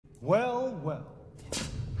Well, well.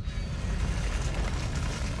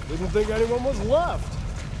 Didn't think anyone was left.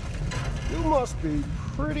 You must be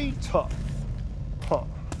pretty tough. Huh.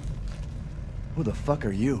 Who the fuck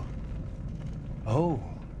are you? Oh,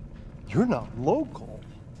 you're not local.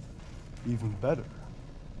 Even better.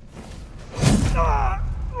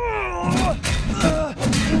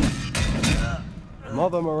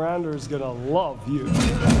 Mother Miranda's gonna love you.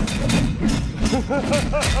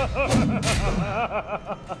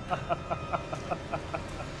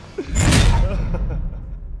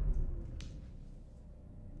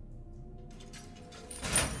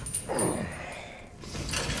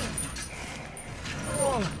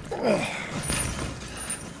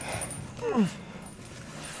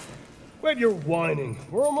 Wait, you're whining.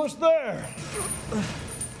 We're almost there.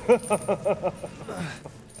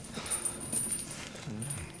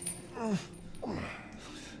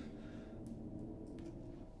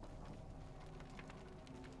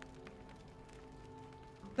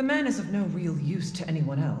 The man is of no real use to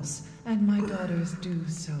anyone else, and my daughters do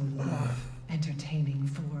so love entertaining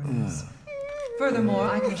foreigners. Furthermore,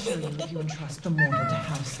 I can assure you if you entrust the mortal to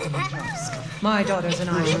House Dimitrescu, my daughters and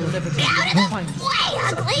I shall deliver to you the finest. Way,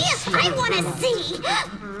 ugly! I want to see!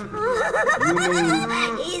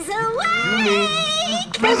 He's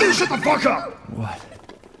awake! Maybe shut the fuck up! What?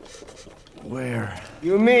 Where?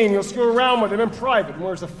 You mean you'll screw around with him in private, and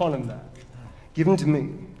where's the fun in that? Give him to me,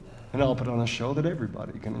 and I'll put on a show that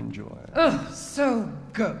everybody can enjoy. Ugh, so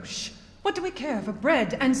gauche. What do we care for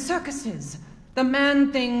bread and circuses? The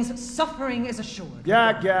man thinks suffering is assured.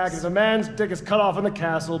 Yak, yak, if a man's dick is cut off in the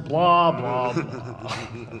castle, blah, blah, blah.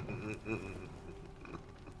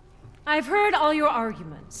 I've heard all your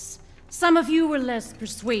arguments. Some of you were less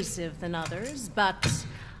persuasive than others, but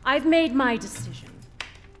I've made my decision.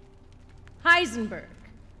 Heisenberg,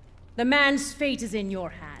 the man's fate is in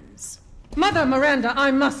your hands. Mother Miranda,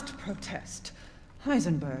 I must protest.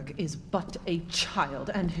 Heisenberg is but a child,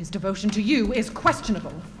 and his devotion to you is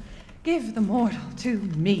questionable. Give the mortal to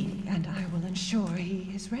me, and I will ensure he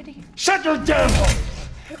is ready. Shut your damn hole!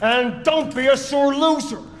 And don't be a sore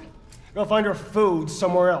loser! Go find your food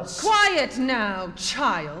somewhere else. Quiet now,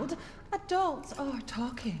 child. Adults are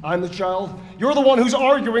talking. I'm the child. You're the one who's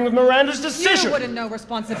arguing with Miranda's decision. You wouldn't know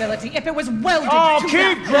responsibility if it was welded to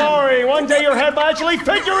keep growing! One day your head might actually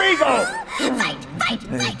fit your ego!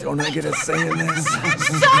 Hey, don't I get a say in this?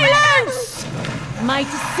 Silence! My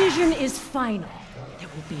decision is final. There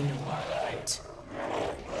will be no argument.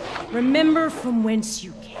 Remember from whence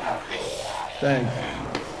you came. Thank you.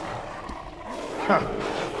 Huh.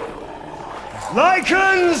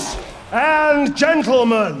 Lycans and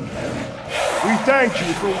gentlemen, we thank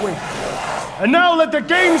you for waiting. And now let the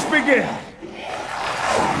games begin!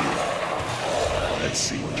 Let's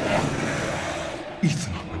see what you're doing.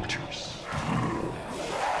 Ethan Winters.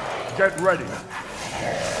 Get ready.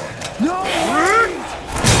 No!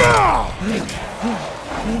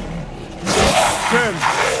 10,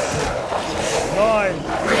 9,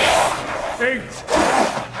 8,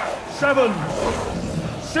 7,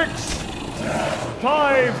 6,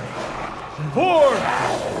 5, 4,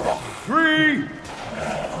 3,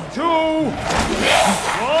 2, 1.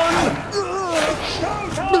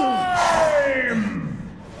 Showtime!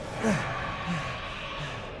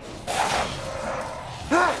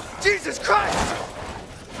 Jesus Christ!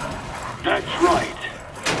 That's right.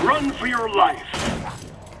 Run for your life.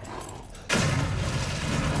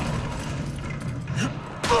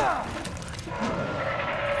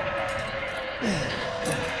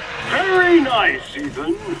 Very nice,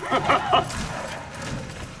 Ethan.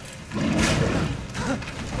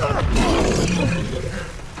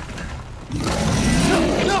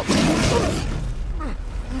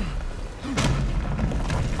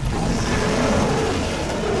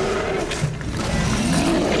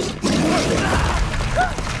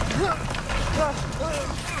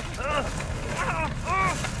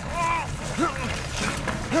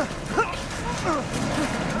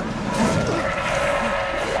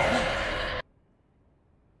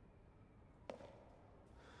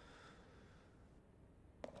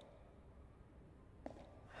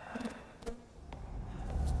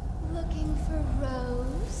 Looking for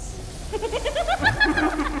Rose?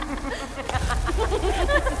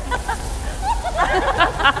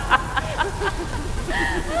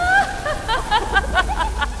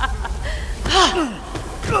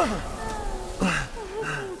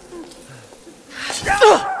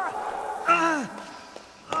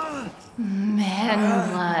 Man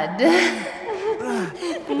blood.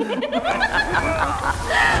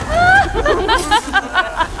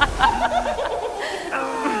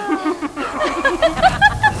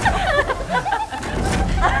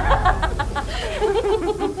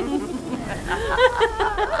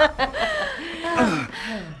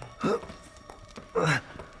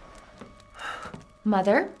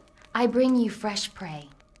 Mother, I bring you fresh prey.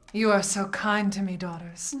 You are so kind to me,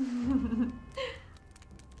 daughters.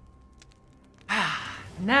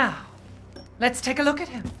 Now, let's take a look at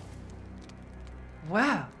him.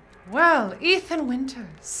 Well, Ethan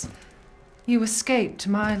Winters. You escaped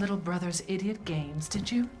my little brother's idiot games,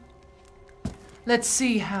 did you? Let's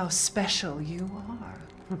see how special you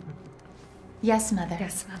are. Yes, Mother.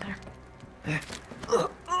 Yes, Mother.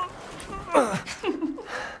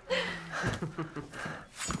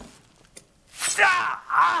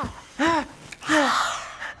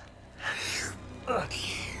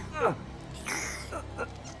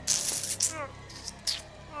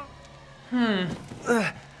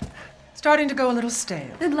 Starting to go a little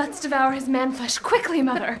stale. Then let's devour his man-flesh quickly,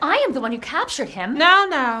 Mother. I am the one who captured him.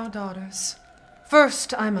 Now, daughters.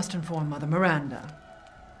 First, I must inform Mother Miranda.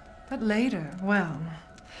 But later, well,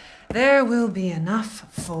 there will be enough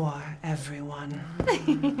for everyone.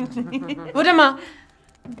 Put him up.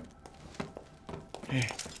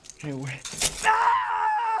 Hey, wait.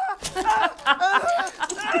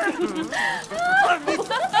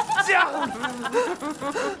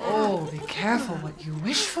 Oh, be careful what you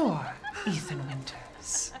wish for, Ethan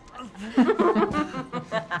Winters.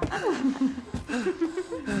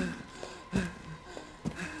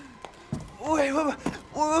 Wait,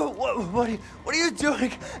 what are you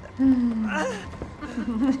doing?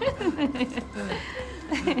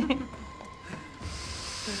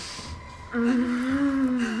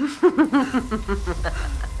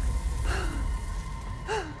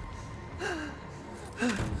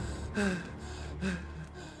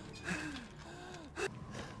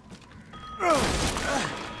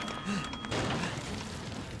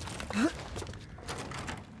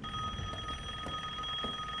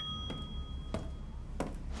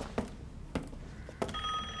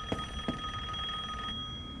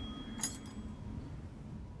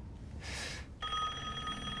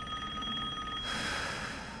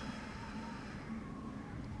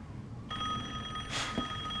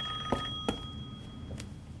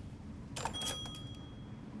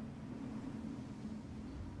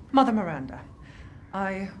 Mother Miranda,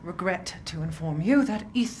 I regret to inform you that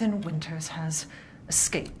Ethan Winters has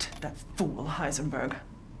escaped that fool Heisenberg.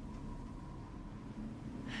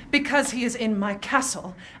 Because he is in my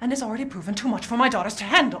castle and has already proven too much for my daughters to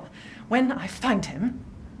handle. When I find him...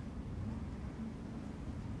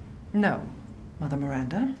 No, Mother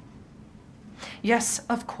Miranda. Yes,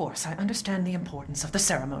 of course, I understand the importance of the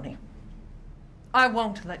ceremony. I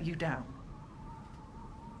won't let you down.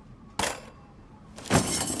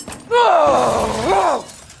 Whoa!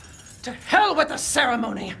 To hell with the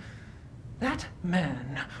ceremony! That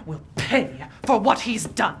man will pay for what he's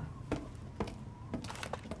done.